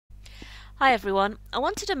Hi everyone, I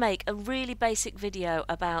wanted to make a really basic video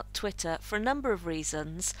about Twitter for a number of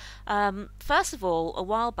reasons. First of all, a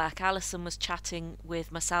while back Alison was chatting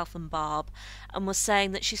with myself and Barb and was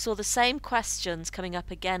saying that she saw the same questions coming up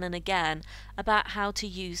again and again about how to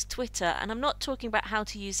use Twitter, and I'm not talking about how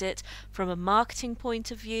to use it from a marketing point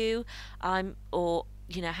of view, or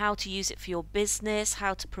how to use it for your business,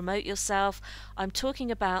 how to promote yourself. I'm talking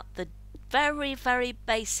about the very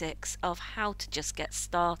basics of how to just get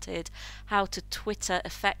started, how to Twitter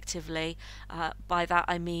effectively. By that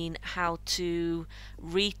I mean how to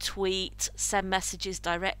retweet, send messages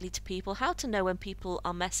directly to people, how to know when people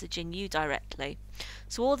are messaging you directly.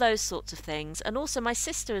 So all those sorts of things. And also my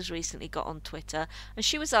sister has recently got on Twitter and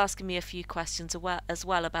she was asking me a few questions as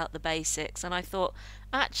well about the basics, and I thought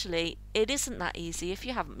actually it isn't that easy if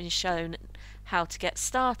you haven't been shown how to get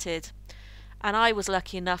started. And I was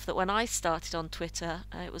lucky enough that when I started on Twitter,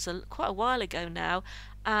 it was quite a while ago now,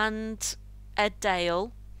 and Ed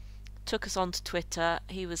Dale took us onto Twitter.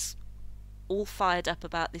 He was all fired up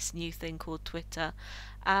about this new thing called Twitter,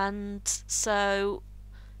 and so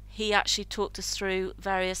he actually talked us through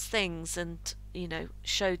various things and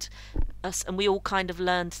showed us, and we all kind of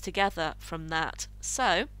learned together from that.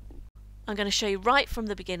 So I'm going to show you right from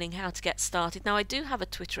the beginning how to get started. Now I do have a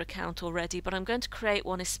Twitter account already, but I'm going to create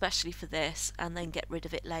one especially for this and then get rid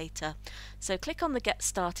of it later. So click on the Get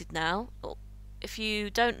Started Now. If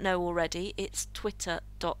you don't know already, it's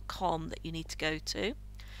twitter.com that you need to go to.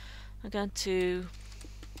 I'm going to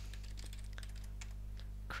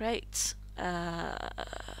create, yes,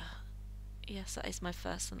 that is my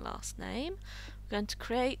first and last name. I'm going to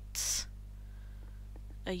create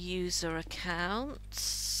a user account.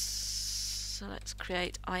 So let's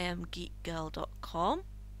create iamgeekgirl.com. I'm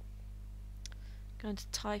going to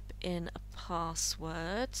type in a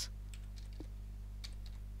password.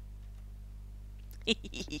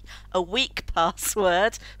 A weak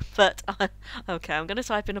password, but okay, I'm going to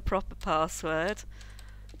type in a proper password.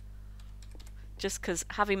 Just because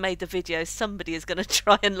having made the video, somebody is going to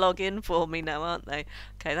try and log in for me now, aren't they?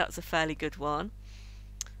 Okay, that was a fairly good one.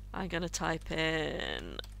 I'm going to type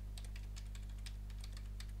in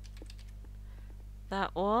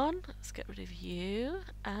that one. Let's get rid of you.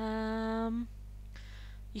 You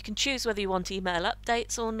can choose whether you want email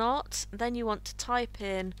updates or not. Then you want to type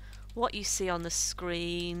in what you see on the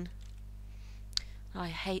screen. I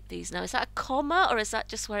hate these now. Is that a comma or is that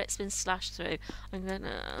just where it's been slashed through? I'm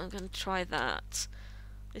gonna try that.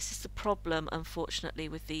 This is the problem, unfortunately,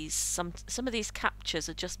 with these. Some of these captures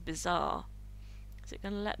are just bizarre. Is it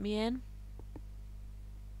going to let me in?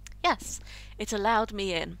 Yes, it allowed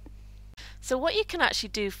me in. So what you can actually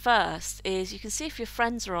do first is you can see if your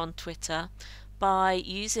friends are on Twitter by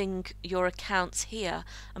using your accounts here,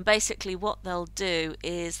 and basically what they'll do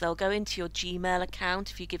is they'll go into your Gmail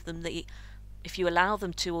account if you allow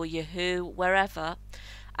them to, or Yahoo, wherever,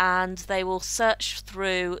 and they will search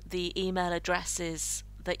through the email addresses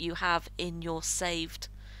that you have in your saved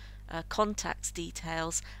contacts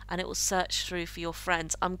details, and it will search through for your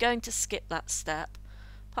friends. I'm going to skip that step,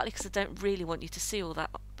 partly because I don't really want you to see all that,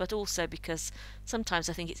 but also because sometimes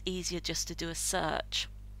I think it's easier just to do a search.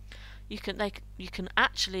 You can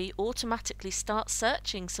actually automatically start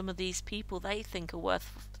searching some of these people they think are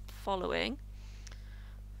worth following.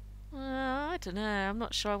 I don't know, I'm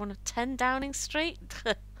not sure I want 10 Downing Street.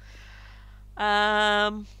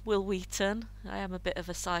 Will Wheaton, I am a bit of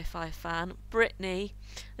a sci-fi fan. Britney.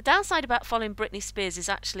 The downside about following Britney Spears is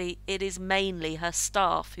actually it is mainly her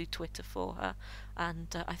staff who Twitter for her,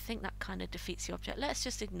 and I think that kind of defeats the object. Let's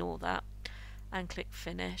just ignore that and click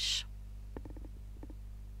finish.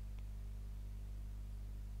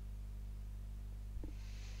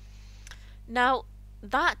 Now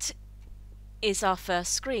that is our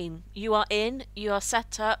first screen. You are in, you are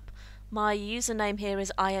set up. My username here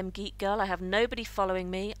is iamgeekgirl. I have nobody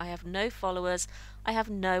following me, I have no followers, I have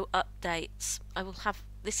no updates.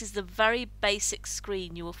 This is the very basic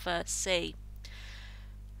screen you will first see.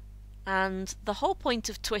 And the whole point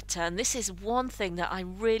of Twitter, and this is one thing that I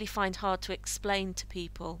really find hard to explain to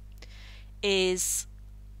people, is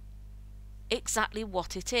exactly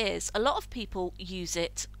what it is. A lot of people use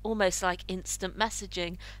it almost like instant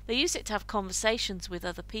messaging. They use it to have conversations with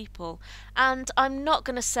other people, and I'm not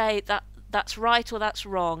going to say that that's right or that's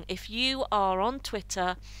wrong. If you are on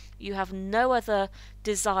Twitter, you have no other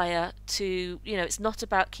desire to, it's not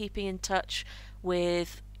about keeping in touch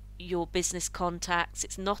with your business contacts,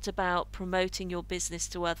 it's not about promoting your business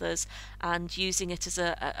to others and using it as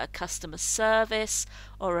a customer service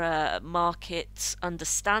or a market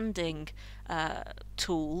understanding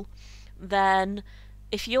tool, then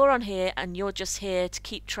if you're on here and you're just here to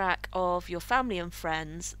keep track of your family and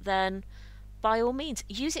friends, then by all means,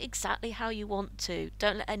 use it exactly how you want to.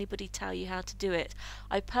 Don't let anybody tell you how to do it.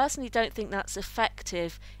 I personally don't think that's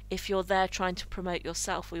effective if you're there trying to promote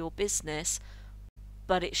yourself or your business,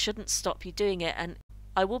 but it shouldn't stop you doing it. And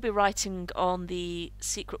I will be writing on the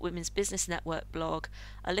Secret Women's Business Network blog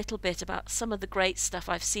a little bit about some of the great stuff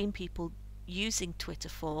I've seen people using Twitter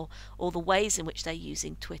for, or the ways in which they're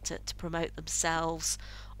using Twitter to promote themselves,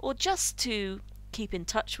 or just to keep in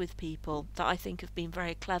touch with people, that I think have been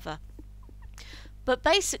very clever. But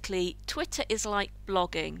basically, Twitter is like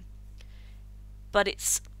blogging, but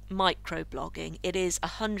it's microblogging. It is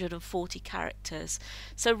 140 characters.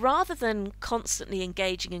 So rather than constantly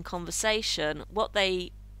engaging in conversation, what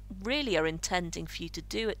they really are intending for you to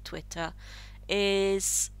do at Twitter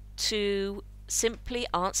is to simply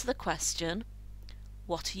answer the question,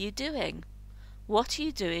 what are you doing? What are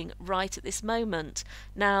you doing right at this moment?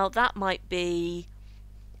 Now, that might be,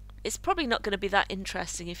 it's probably not going to be that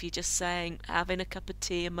interesting if you're just saying, having a cup of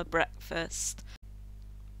tea and my breakfast.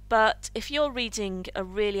 But if you're reading a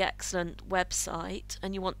really excellent website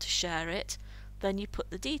and you want to share it, then you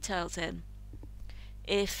put the details in.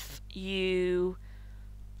 If you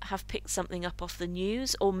have picked something up off the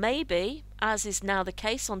news, or maybe, as is now the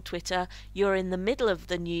case on Twitter, you're in the middle of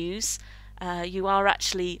the news, you are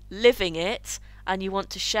actually living it, and you want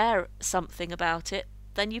to share something about it,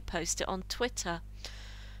 then you post it on Twitter.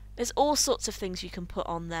 There's all sorts of things you can put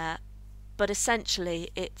on there, but essentially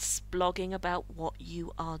it's blogging about what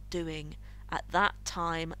you are doing at that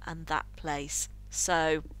time and that place.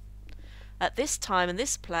 So, at this time and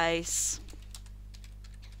this place,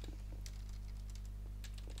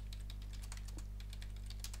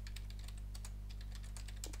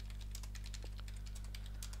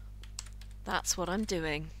 that's what I'm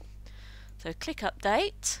doing. So click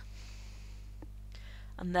update,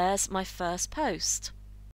 and there's my first post.